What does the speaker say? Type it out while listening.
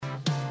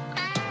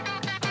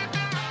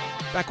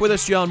Back with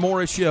us, John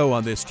Morris Show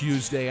on this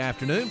Tuesday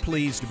afternoon.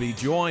 Pleased to be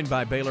joined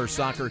by Baylor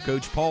soccer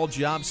coach Paul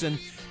Jobson.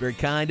 Very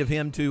kind of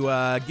him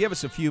to give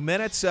us a few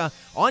minutes.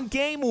 On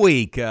game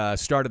week,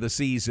 start of the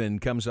season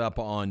comes up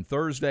on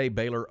Thursday.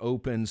 Baylor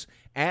opens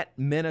at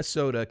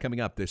Minnesota coming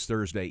up this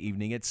Thursday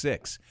evening at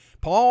 6.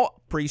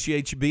 Paul,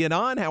 appreciate you being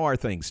on. How are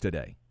things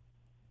today?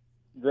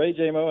 Great,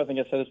 J-Mo. I think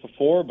I said this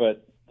before,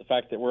 but the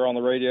fact that we're on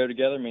the radio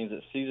together means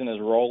that season is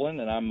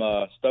rolling, and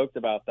I'm stoked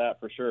about that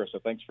for sure. So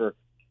thanks for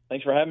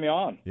having me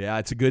on. Yeah,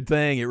 it's a good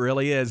thing. It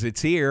really is.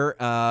 It's here.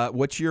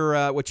 What's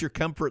your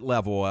comfort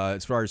level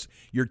as far as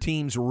your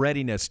team's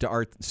readiness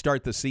to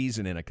start the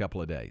season in a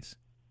couple of days?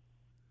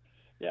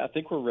 Yeah, I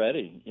think we're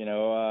ready.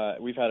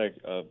 We've had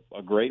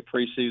a great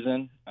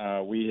preseason.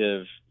 We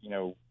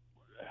have,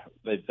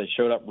 they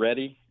showed up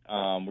ready.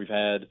 We've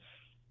had,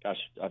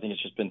 I think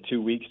it's just been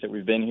 2 weeks that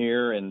we've been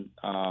here, and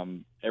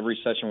every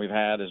session we've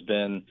had has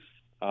been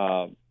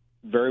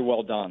very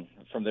well done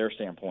from their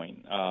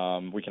standpoint.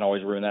 We can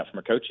always ruin that from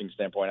a coaching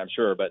standpoint, I'm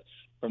sure, but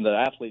from the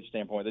athlete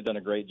standpoint, they've done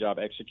a great job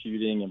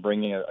executing and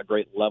bringing a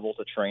great level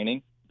to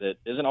training that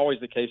isn't always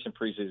the case in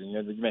preseason.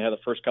 You may have the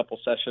first couple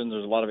sessions,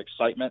 there's a lot of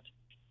excitement,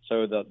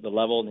 so the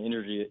level and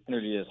the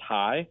energy is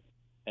high,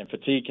 and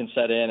fatigue can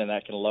set in and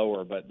that can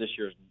lower, but this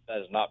year that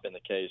has not been the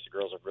case. The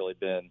girls have really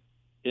been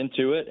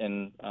into it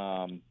and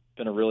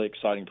been a really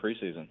exciting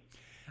preseason.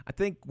 I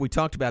think we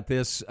talked about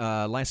this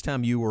last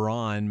time you were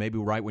on, maybe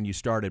right when you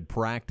started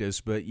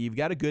practice, but you've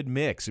got a good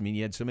mix. I mean,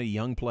 you had so many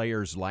young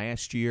players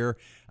last year.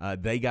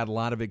 They got a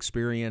lot of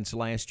experience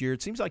last year.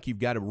 It seems like you've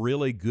got a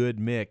really good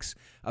mix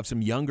of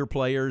some younger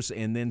players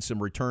and then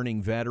some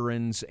returning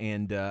veterans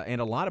and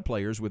a lot of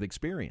players with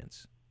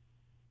experience.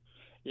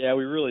 Yeah,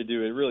 we really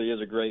do. It really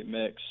is a great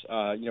mix.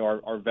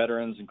 Our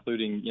veterans,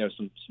 including,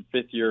 some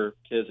fifth-year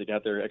kids that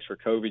got their extra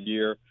COVID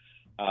year,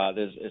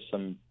 there's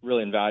some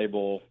really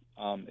invaluable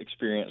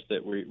experience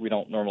that we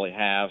don't normally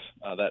have.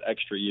 That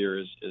extra year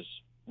is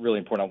really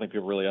important. I don't think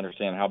people really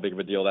understand how big of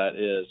a deal that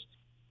is.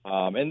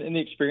 And the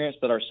experience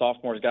that our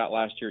sophomores got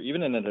last year,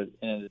 even in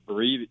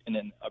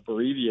an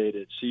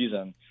abbreviated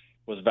season,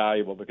 was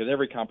valuable because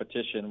every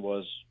competition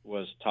was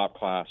top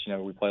class.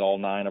 We played all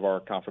 9 of our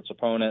conference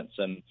opponents,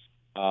 and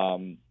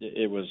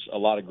it was a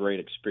lot of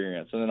great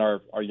experience. And then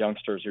our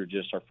youngsters who are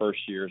just our first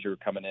years who are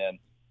coming in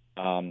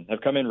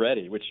have come in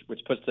ready, which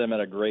puts them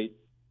at a great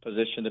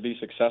position to be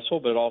successful,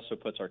 but it also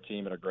puts our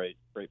team in a great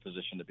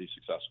position to be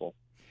successful.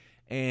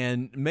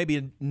 And maybe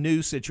a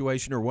new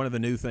situation, or one of the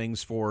new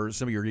things for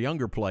some of your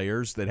younger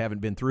players that haven't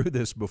been through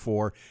this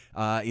before,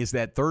 is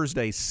that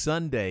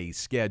Thursday-Sunday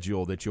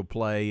schedule that you'll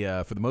play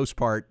for the most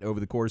part over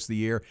the course of the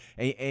year.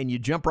 And you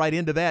jump right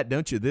into that,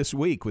 don't you, this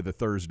week with the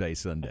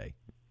Thursday-Sunday?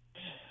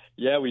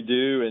 Yeah, we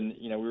do. And,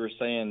 we were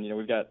saying,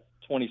 we've got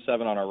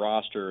 27 on our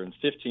roster, and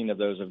 15 of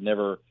those have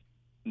never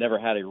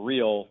had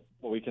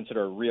what we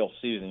consider a real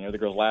season. The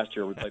girls last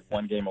year, we played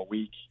one game a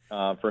week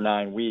for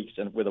 9 weeks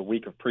and with a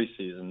week of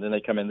preseason. Then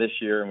they come in this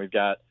year and we've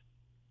got,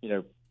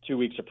 2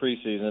 weeks of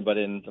preseason, but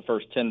in the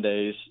first 10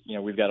 days,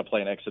 we've got to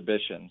play an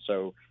exhibition.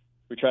 So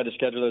we tried to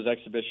schedule those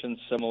exhibitions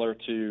similar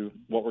to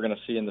what we're going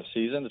to see in the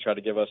season to try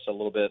to give us a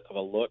little bit of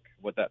a look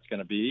what that's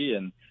going to be.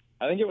 And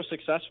I think it was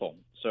successful.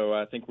 So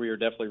I think we are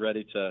definitely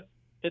ready to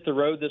hit the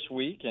road this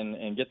week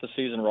and get the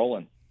season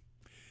rolling.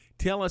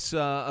 Tell us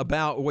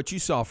about what you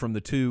saw from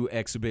the 2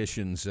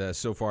 exhibitions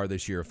so far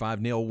this year. A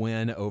 5-0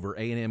 win over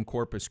A&M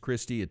Corpus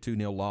Christi, a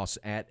 2-0 loss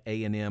at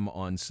A&M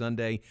on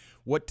Sunday.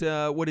 What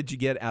did you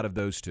get out of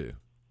those 2?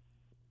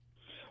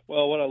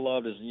 Well, what I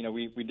loved is,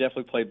 we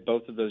definitely played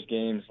both of those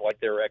games like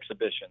they were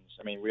exhibitions.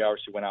 I mean, we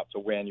obviously went out to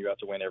win. You have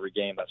to win every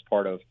game. That's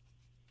part of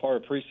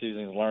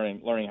preseason is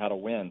learning how to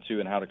win, too,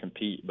 and how to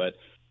compete. But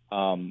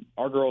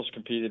our girls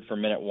competed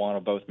from minute 1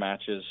 of both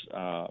matches.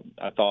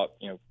 I thought,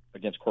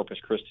 against Corpus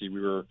Christi,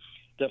 we were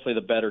definitely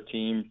the better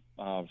team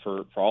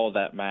for all of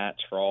that match,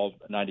 for all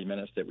 90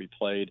 minutes that we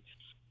played,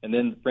 and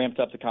then ramped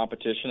up the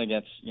competition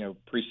against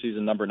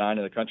preseason number 9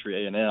 in the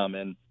country, A&M.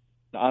 And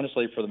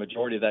honestly, for the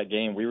majority of that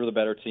game, we were the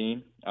better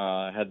team.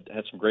 Had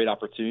some great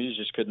opportunities,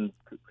 just couldn't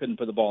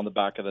put the ball in the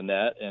back of the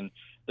net. And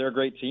they're a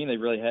great team. They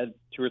really had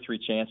 2 or 3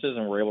 chances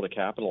and were able to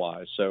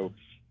capitalize. So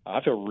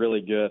I feel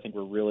really good. I think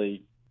we're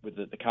really, with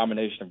the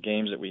combination of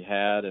games that we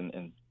had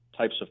and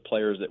types of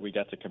players that we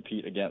got to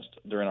compete against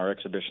during our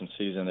exhibition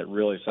season, that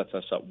really sets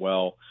us up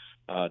well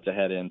to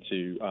head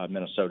into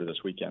Minnesota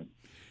this weekend.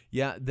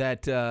 Yeah,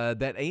 that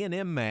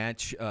A&M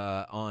match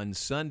on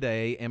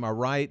Sunday, am I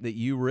right that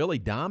you really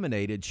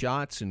dominated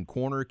shots and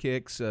corner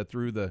kicks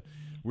through the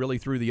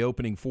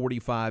opening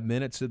 45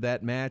 minutes of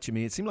that match? I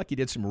mean, it seemed like you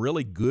did some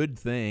really good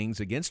things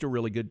against a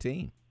really good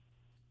team.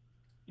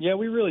 Yeah,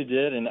 we really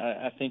did, and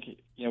I think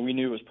we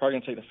knew it was probably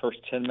going to take the first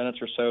 10 minutes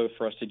or so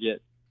for us to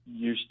get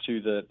used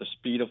to the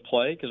speed of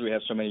play because we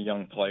have so many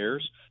young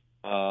players.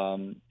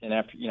 And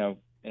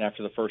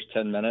after the first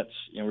 10 minutes,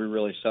 we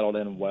really settled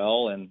in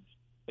well. And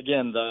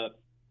again, the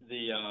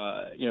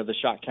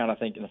shot count, I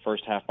think in the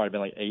first half might have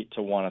been like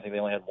 8-1. I think they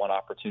only had 1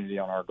 opportunity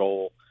on our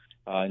goal.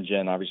 And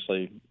Jen,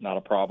 obviously, not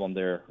a problem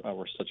there.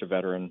 We're such a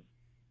veteran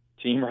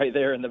team right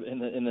there in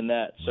the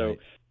net. So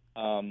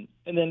And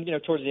then,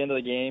 towards the end of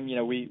the game,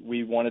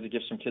 we wanted to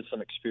give some kids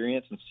some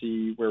experience and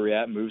see where we're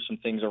at, move some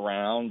things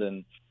around.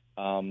 And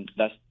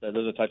those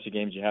are the types of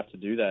games you have to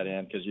do that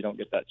in, because you don't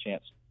get that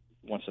chance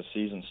once the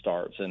season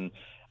starts. And,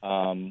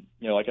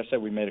 like I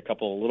said, we made a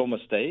couple of little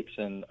mistakes,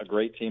 and a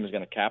great team is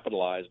going to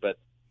capitalize. But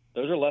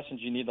those are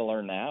lessons you need to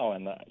learn now.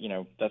 And,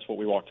 that's what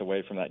we walked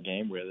away from that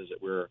game with, is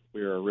that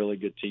we're a really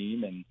good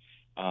team, and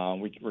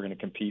we're going to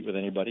compete with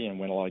anybody and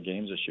win a lot of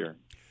games this year.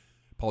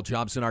 Paul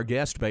Jobson, our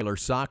guest, Baylor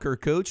soccer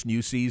coach.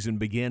 New season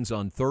begins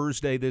on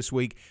Thursday this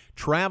week.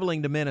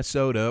 Traveling to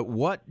Minnesota,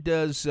 what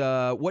does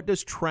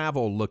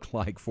travel look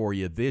like for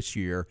you this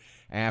year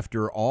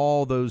after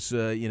all those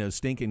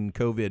stinking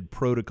COVID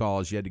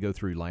protocols you had to go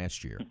through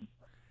last year?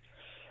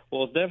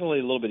 Well, it's definitely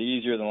a little bit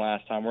easier than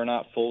last time. We're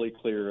not fully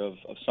clear of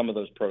some of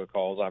those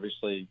protocols.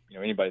 Obviously,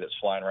 anybody that's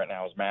flying right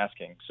now is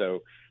masking,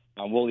 so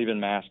we'll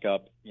even mask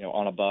up,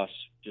 on a bus,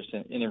 just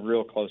in a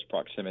real close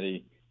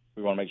proximity.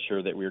 We want to make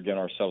sure that we're giving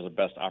ourselves the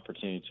best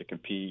opportunity to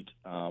compete,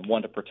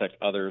 one, to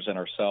protect others and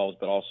ourselves,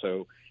 but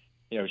also,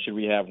 should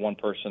we have one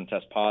person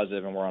test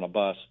positive and we're on a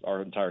bus,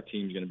 our entire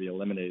team is going to be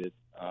eliminated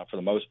for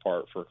the most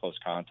part for close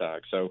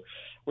contact. So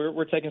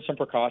we're taking some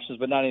precautions,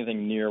 but not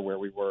anything near where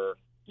we were,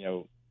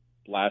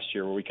 last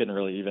year, where we couldn't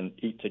really even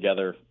eat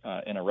together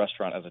in a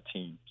restaurant as a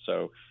team.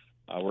 So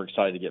we're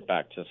excited to get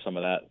back to some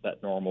of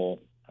that normal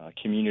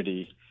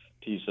community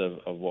piece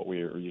of what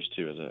we're used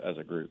to as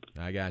a group.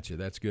 I got you.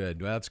 That's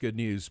good. Well, that's good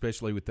news,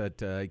 especially with that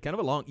you got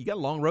a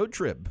long road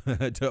trip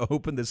to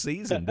open the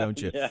season,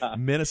 don't you? Yeah.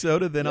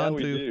 Minnesota, then on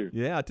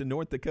to to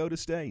North Dakota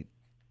State.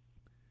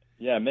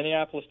 Yeah,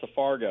 Minneapolis to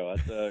Fargo.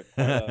 That's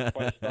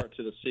quite a start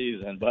to the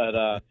season,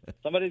 but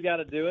somebody's got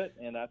to do it,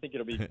 and I think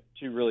it'll be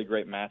two really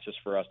great matches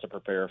for us to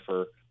prepare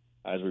for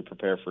as we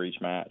prepare for each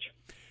match.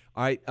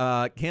 All right,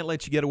 can't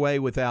let you get away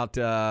without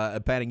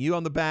patting you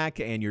on the back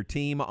and your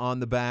team on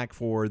the back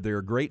for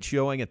their great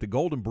showing at the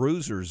Golden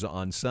Bruisers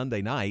on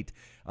Sunday night.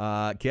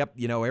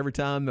 Kept, every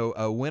time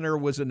a winner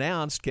was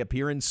announced, kept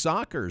hearing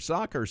soccer.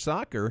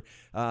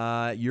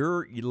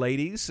 Your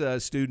ladies,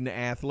 student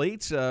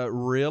athletes,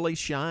 really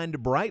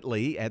shined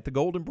brightly at the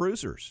Golden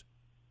Bruisers.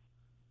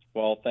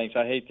 Well, thanks.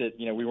 I hate that,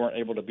 we weren't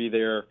able to be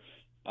there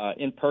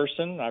in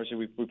person.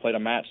 Obviously, we played a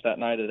match that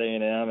night at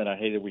A&M, and I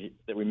hate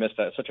that we missed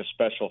that. It's such a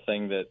special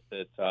thing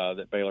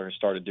that Baylor has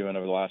started doing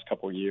over the last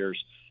couple of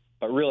years.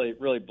 But really,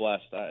 really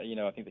blessed. I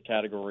think the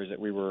categories that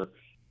we were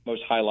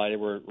most highlighted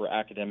were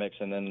academics,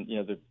 and then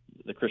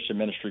the Christian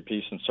ministry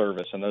piece and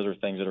service, and those are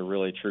things that are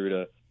really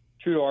true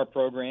to our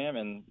program.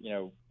 And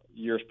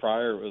years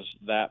prior it was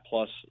that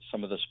plus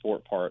some of the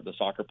sport part, the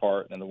soccer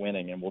part, and the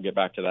winning, and we'll get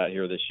back to that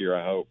here this year,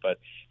 I hope. But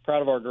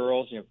proud of our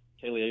girls.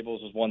 Kaylee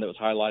Abels was one that was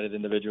highlighted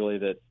individually,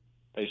 that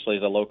basically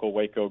is a local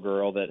Waco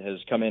girl that has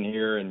come in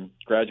here and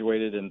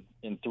graduated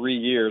in 3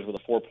 years with a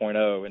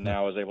 4.0 and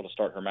now is able to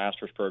start her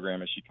master's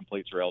program as she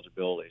completes her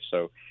eligibility.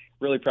 So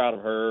really proud of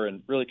her,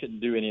 and really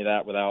couldn't do any of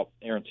that without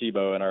Aaron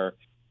Tebow and our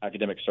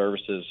academic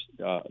services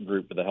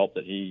group, with the help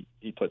that he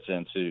puts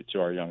into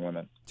our young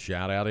women.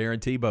 Shout out Aaron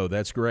Tebow.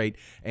 That's great.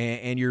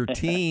 And your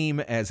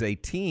team as a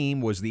team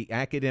was the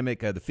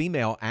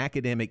female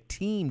academic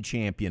team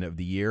champion of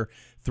the year,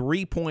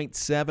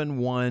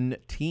 3.71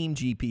 team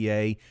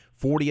GPA.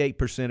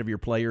 48% of your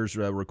players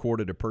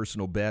recorded a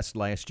personal best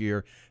last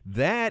year.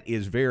 That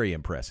is very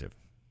impressive.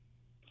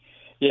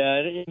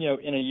 Yeah,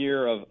 in a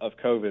year of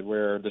COVID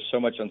where there's so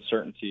much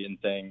uncertainty in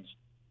things,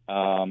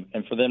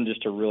 and for them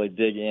just to really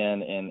dig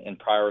in and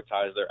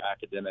prioritize their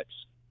academics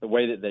the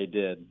way that they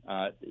did,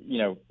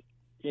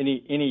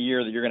 any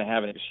year that you're going to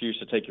have an excuse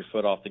to take your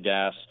foot off the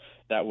gas,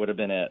 that would have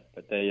been it.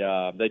 But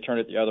they turned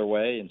it the other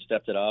way and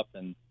stepped it up,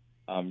 and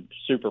I'm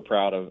super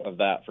proud of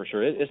that for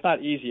sure. It's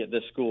not easy at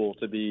this school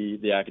to be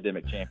the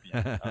academic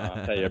champion.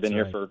 I'll tell you, I've been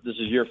here this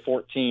is year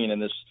 14 in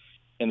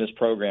this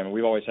program, and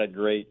we've always had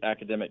great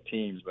academic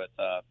teams, but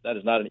that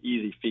is not an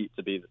easy feat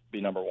to be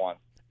number one.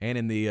 And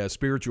in the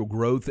spiritual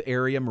growth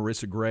area,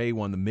 Marissa Gray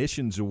won the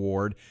Missions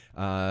Award.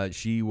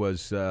 She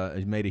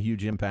made a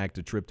huge impact,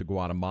 a trip to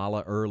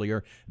Guatemala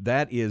earlier.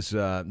 That is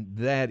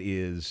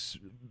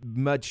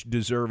much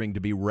deserving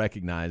to be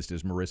recognized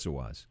as Marissa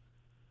was.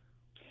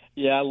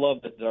 Yeah, I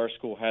love that our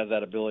school has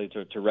that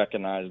ability to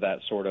recognize that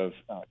sort of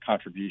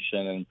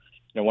contribution.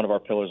 And one of our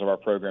pillars of our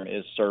program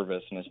is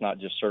service, and it's not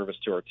just service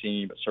to our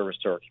team, but service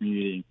to our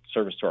community,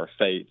 service to our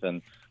faith.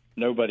 And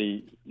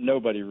nobody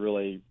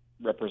really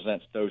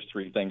represents those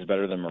three things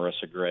better than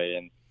Marissa Gray.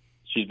 And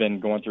she's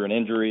been going through an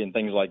injury and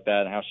things like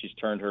that, and how she's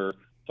turned her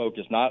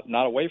focus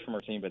not away from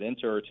her team, but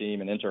into her team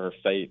and into her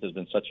faith has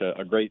been such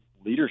a great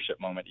leadership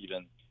moment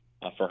even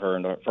for her.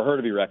 And for her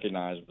to be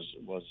recognized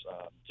was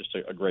just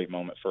a great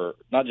moment, for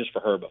not just for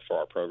her, but for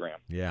our program.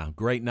 Yeah,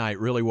 great night.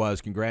 Really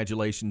was.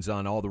 Congratulations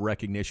on all the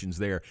recognitions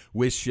there.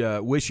 Wish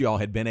y'all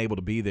had been able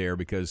to be there,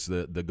 because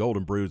the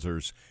Golden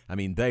Bruisers,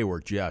 they were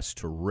just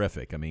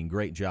terrific.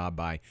 Great job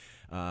by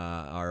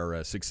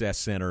our Success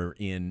Center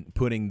in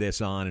putting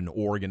this on and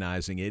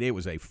organizing it. It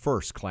was a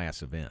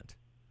first-class event.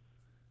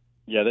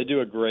 Yeah, they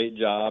do a great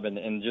job,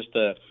 and just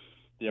the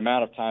the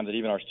amount of time that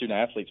even our student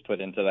athletes put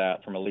into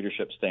that from a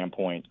leadership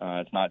standpoint.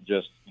 It's not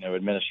just,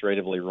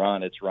 administratively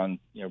run. It's run,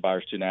 by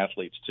our student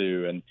athletes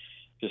too. And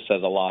just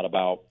says a lot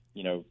about,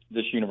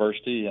 this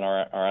university and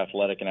our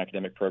athletic and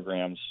academic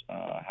programs,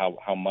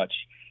 how much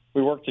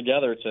we work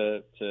together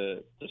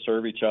to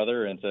serve each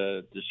other and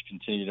to just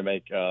continue to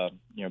make,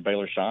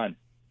 Baylor shine.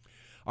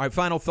 All right,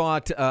 final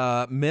thought,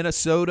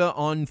 Minnesota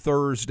on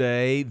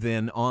Thursday,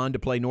 then on to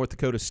play North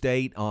Dakota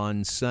State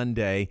on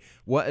Sunday.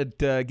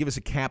 Give us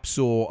a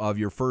capsule of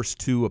your first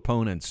two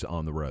opponents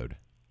on the road.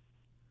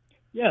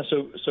 Yeah,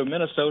 so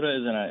Minnesota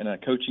is in a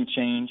coaching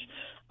change.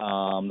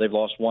 They've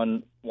lost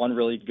one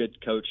really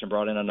good coach and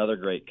brought in another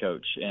great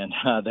coach, and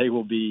they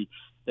will be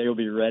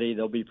ready.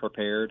 They'll be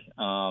prepared.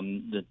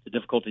 The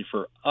difficulty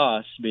for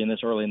us being this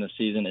early in the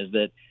season is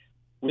that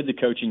with the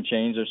coaching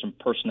change, there's some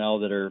personnel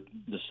that are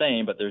the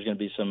same, but there's going to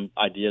be some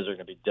ideas that are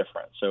going to be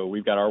different. So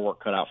we've got our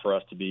work cut out for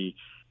us to be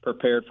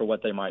prepared for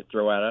what they might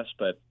throw at us.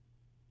 But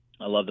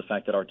I love the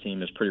fact that our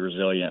team is pretty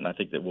resilient, and I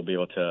think that we'll be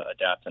able to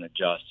adapt and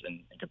adjust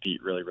and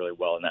compete really, really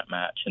well in that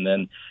match. And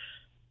then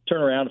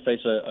turn around and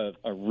face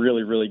a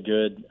really, really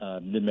good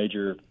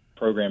mid-major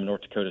program in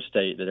North Dakota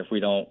State that if we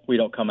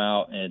don't come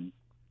out and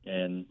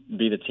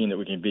be the team that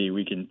we can be,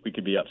 we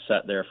could be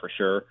upset there for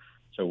sure.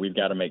 So we've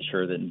got to make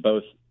sure that in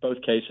both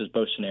cases,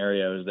 both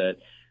scenarios, that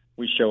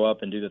we show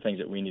up and do the things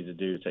that we need to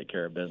do to take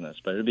care of business.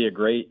 But it'll be a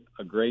great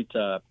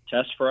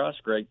test for us,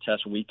 great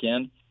test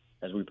weekend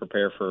as we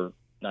prepare for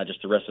not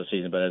just the rest of the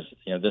season, but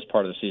as this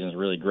part of the season is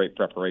really great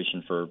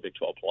preparation for Big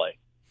 12 play.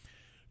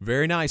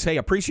 Very nice. Hey,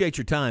 appreciate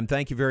your time.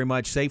 Thank you very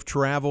much. Safe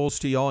travels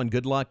to y'all, and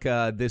good luck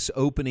this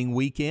opening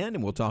weekend,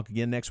 and we'll talk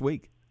again next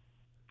week.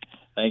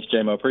 Thanks,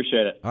 J-Mo.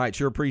 Appreciate it. All right,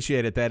 sure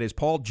appreciate it. That is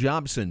Paul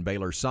Jobson,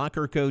 Baylor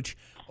soccer coach,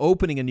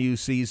 opening a new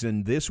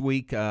season this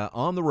week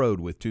on the road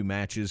with two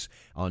matches.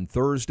 On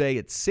Thursday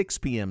at 6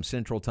 p.m.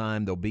 Central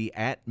Time, they'll be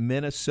at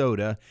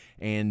Minnesota,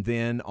 and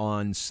then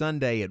on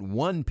Sunday at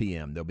 1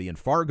 p.m., they'll be in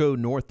Fargo,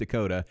 North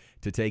Dakota,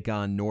 to take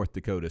on North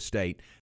Dakota State.